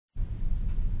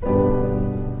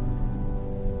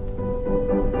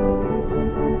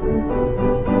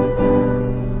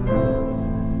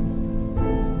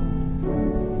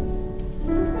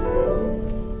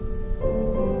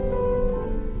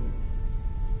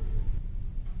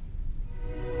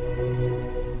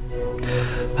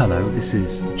Hello, this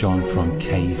is John from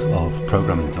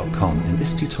caveofprogramming.com. In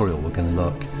this tutorial we're going to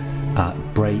look at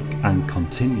break and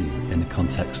continue in the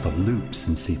context of loops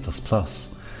in C++.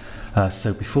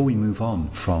 So before we move on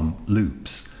from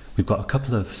loops, we've got a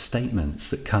couple of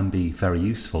statements that can be very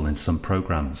useful in some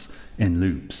programs in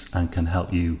loops and can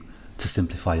help you to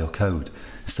simplify your code.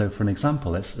 So for an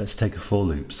example, let's take a for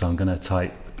loop. So I'm going to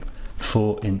type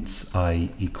for int I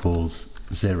equals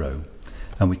 0.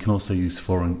 And we can also use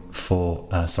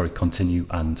continue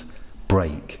and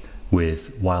break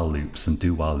with while loops and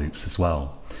do while loops as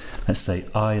well. Let's say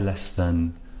I less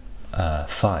than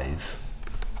 5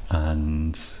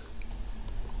 and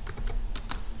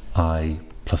I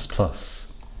plus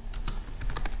plus.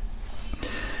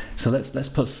 So let's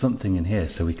put something in here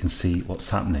so we can see what's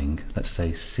happening. Let's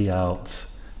say cout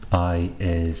I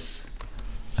is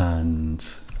and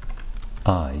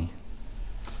I,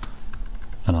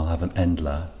 and I'll have an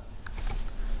endler.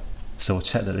 So we'll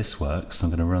check that this works.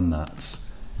 I'm going to run that.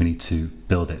 We need to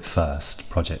build it first.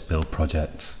 Project build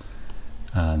project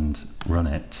and run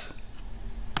it.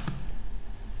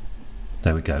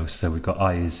 There we go. So we've got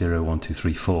I is 0, 1, 2,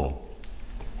 3, 4.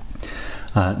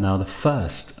 Now the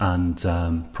first and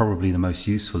probably the most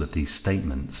useful of these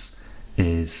statements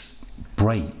is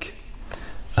break.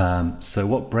 So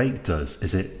what break does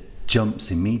is it jumps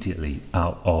immediately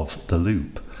out of the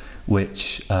loop,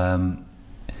 which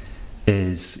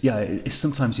it's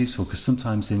sometimes useful because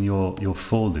sometimes in your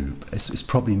for loop, it's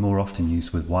probably more often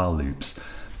used with while loops,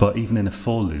 but even in a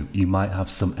for loop you might have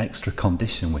some extra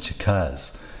condition which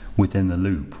occurs within the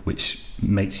loop which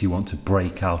makes you want to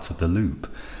break out of the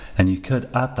loop, and you could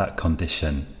add that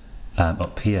condition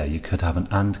up here. You could have an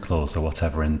and clause or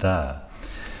whatever in there.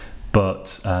 But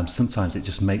sometimes it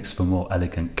just makes for more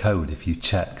elegant code if you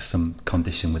check some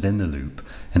condition within the loop,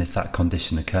 and if that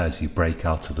condition occurs you break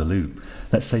out of the loop.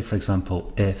 Let's say for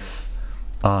example if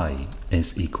I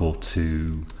is equal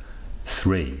to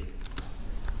 3,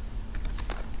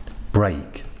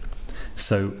 break.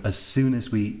 So as soon as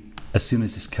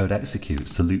this code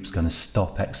executes, the loop's going to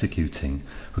stop executing.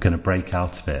 We're going to break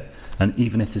out of it, and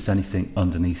even if there's anything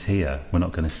underneath here we're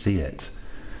not going to see it.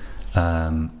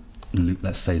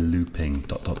 Let's say looping ...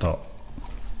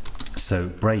 So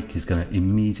break is going to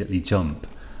immediately jump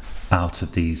out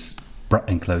of these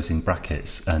enclosing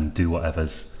brackets and do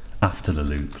whatever's after the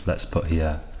loop. Let's put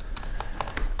here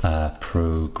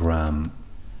program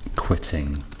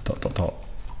quitting ...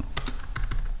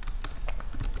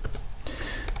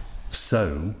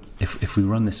 So if we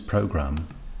run this program,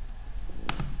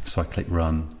 so I click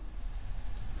run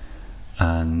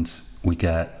and we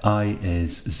get I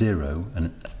is 0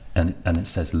 and it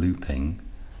says looping,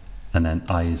 and then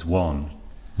I is 1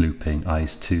 looping, I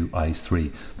is 2, I is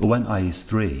 3. But when I is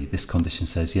 3, this condition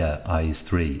says yeah, I is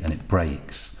 3, and it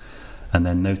breaks. And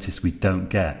then notice we don't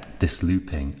get this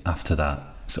looping after that.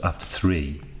 So after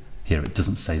 3 here it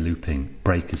doesn't say looping.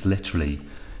 Break is literally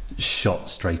shot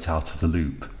straight out of the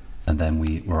loop, and then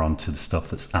we're on to the stuff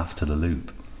that's after the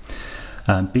loop.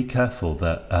 And be careful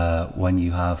that when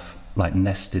you have like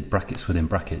nested brackets within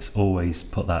brackets, always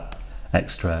put that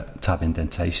extra tab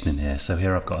indentation in here. So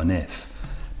here I've got an if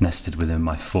nested within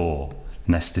my for,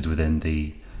 nested within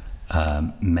the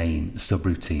main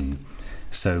subroutine.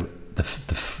 So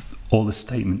all the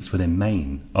statements within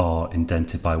main are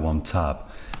indented by one tab.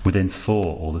 Within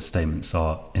for, all the statements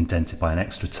are indented by an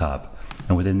extra tab.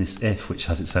 And within this if, which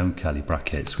has its own curly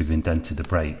brackets, we've indented the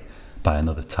break by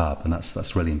another tab, and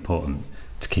that's really important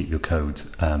to keep your code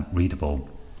readable.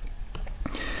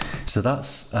 So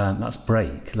that's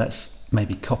break. Let's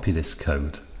maybe copy this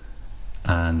code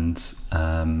and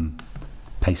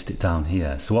paste it down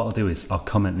here. So what I'll do is I'll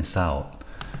comment this out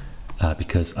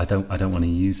because I don't want to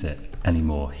use it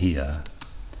anymore here,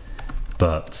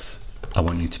 but I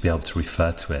want you to be able to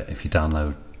refer to it if you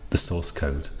download the source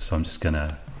code. So I'm just going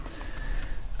to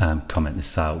comment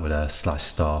this out with a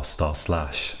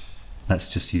 /*/.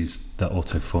 Let's just use the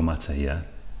auto formatter here.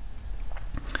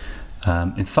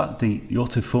 In fact, the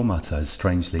auto formatter has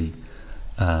strangely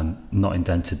not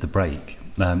indented the break.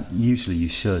 Usually you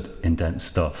should indent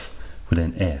stuff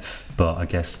within if, but I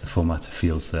guess the formatter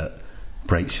feels that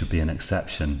break should be an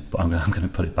exception. But I'm going to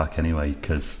put it back anyway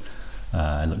because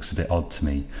it looks a bit odd to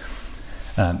me.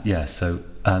 So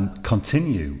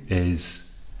continue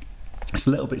it's a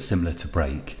little bit similar to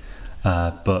break,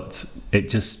 but it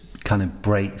just kind of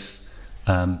breaks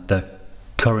the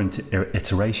current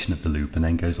iteration of the loop and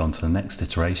then goes on to the next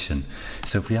iteration.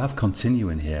 So if we have continue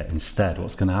in here instead,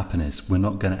 what's going to happen is we're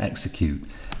not going to execute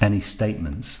any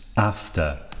statements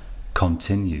after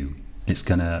continue. It's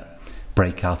going to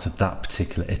break out of that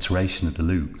particular iteration of the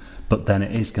loop, but then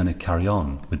it is going to carry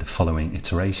on with the following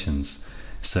iterations.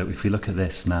 So if we look at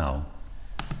this now,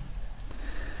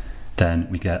 then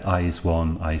we get I is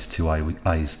 1, I is 2,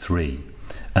 I is 3.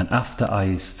 And after I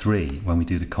is 3, when we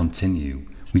do the continue,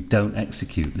 we don't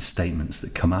execute the statements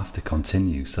that come after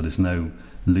continue. So there's no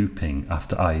looping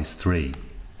after I is 3.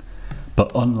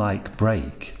 But unlike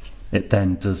break, it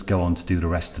then does go on to do the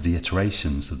rest of the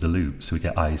iterations of the loop. So we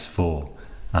get I is 4,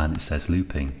 and it says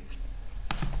looping.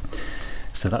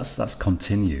 So that's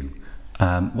continue.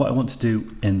 What I want to do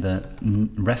in the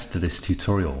rest of this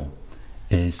tutorial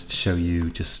is show you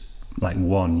just like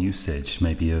one usage,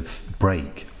 maybe of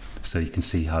break, so you can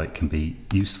see how it can be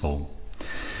useful.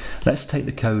 Let's take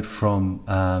the code from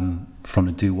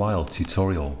the do while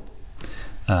tutorial.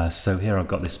 So here I've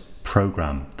got this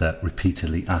program that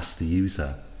repeatedly asks the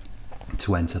user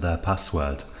to enter their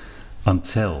password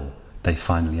until they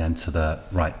finally enter the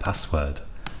right password.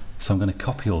 So I'm going to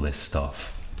copy all this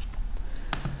stuff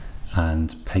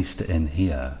and paste it in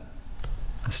here.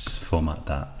 Let's just format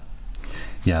that.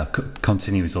 Yeah,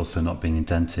 continue is also not being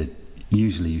indented.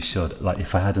 Usually you should. Like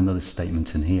if I had another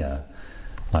statement in here,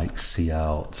 like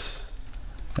cout,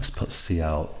 let's put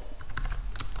cout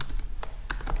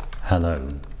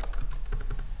hello.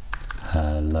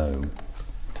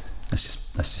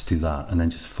 Let's just do that and then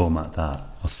just format that.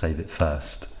 I'll save it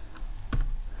first.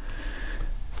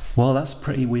 Well, that's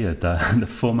pretty weird. The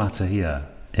formatter here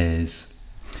is,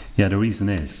 yeah, the reason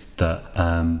is that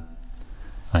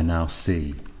I now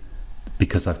see,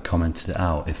 because I've commented it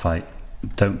out, if I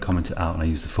don't comment it out and I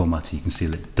use the formatter, you can see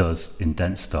that it does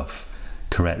indent stuff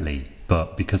correctly.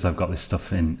 But because I've got this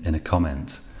stuff in a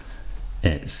comment,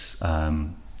 it's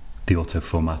the auto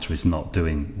formatter is not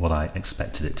doing what I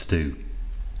expected it to do.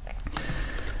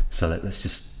 So let's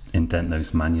just indent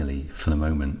those manually for the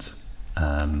moment.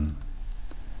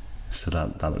 So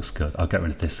that looks good. I'll get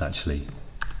rid of this actually.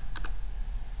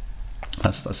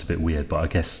 That's a bit weird, but I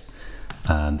guess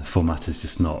the formatter is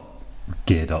just not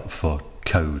geared up for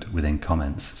code within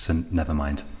comments, so never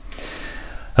mind.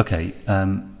 Okay,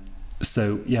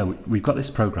 so yeah, we've got this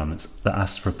program that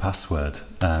asks for a password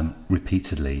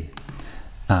repeatedly,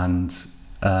 and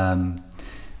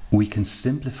we can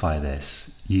simplify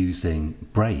this using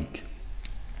break.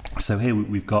 So here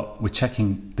we're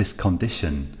checking this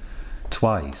condition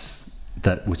twice,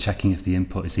 that we're checking if the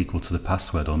input is equal to the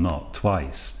password or not,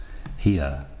 twice,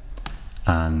 here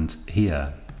and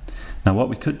here. Now what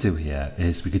we could do here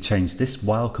is we could change this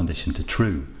while condition to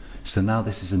true. So now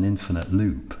this is an infinite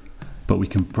loop, but we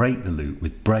can break the loop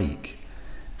with break.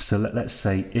 So let's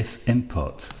say if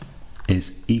input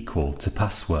is equal to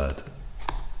password,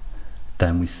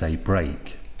 then we say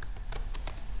break.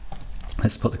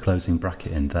 Let's put the closing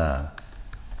bracket in there.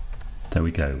 There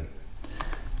we go.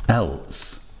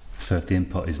 Else, so if the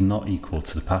input is not equal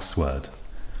to the password,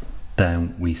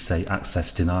 then we say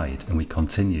access denied and we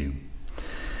continue.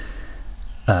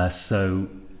 So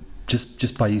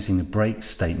just by using the break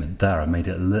statement there, I made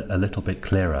it a little bit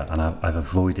clearer, and I've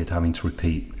avoided having to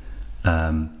repeat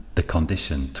the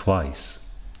condition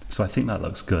twice. So I think that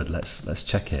looks good. Let's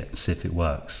check it, see if it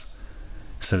works.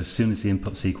 So as soon as the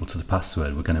input's equal to the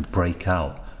password, we're going to break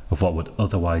out of what would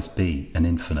otherwise be an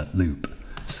infinite loop.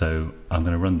 So I'm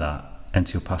going to run that.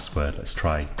 Enter your password. Let's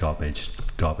try garbage,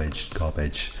 garbage,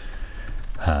 garbage.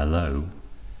 Hello.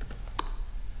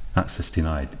 Access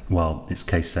denied. Well, it's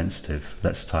case sensitive.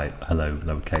 Let's type hello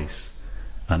lowercase,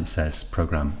 and it says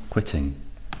program quitting.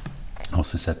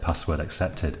 Also said password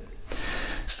accepted.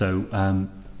 So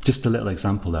just a little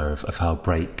example there of how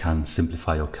break can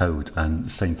simplify your code, and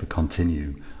same for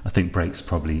continue. I think break's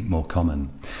probably more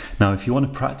common. Now if you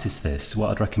want to practice this,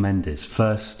 what I'd recommend is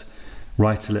first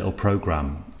write a little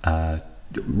program,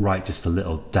 write just a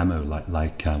little demo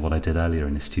like what I did earlier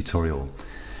in this tutorial,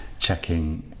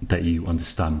 checking that you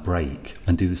understand break,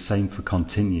 and do the same for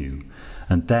continue,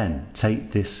 and then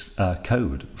take this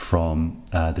code from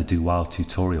the do while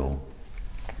tutorial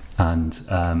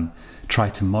and try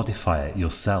to modify it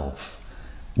yourself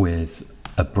with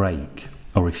a break,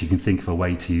 or if you can think of a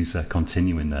way to use a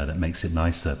continue in there that makes it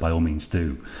nicer, by all means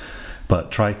do,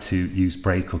 but try to use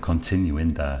break or continue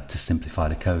in there to simplify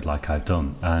the code like I've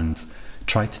done, and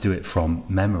try to do it from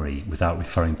memory without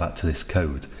referring back to this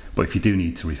code. But if you do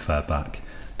need to refer back,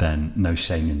 then no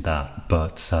shame in that.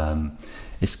 But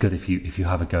it's good if you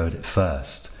have a go at it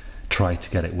first. Try to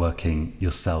get it working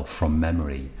yourself from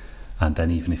memory, and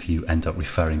then even if you end up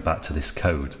referring back to this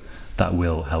code, that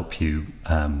will help you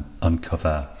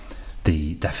uncover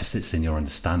the deficits in your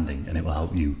understanding, and it will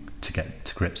help you to get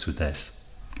to grips with this.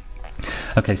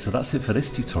 Okay, so that's it for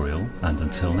this tutorial, and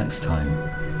until next time,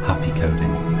 happy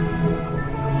coding.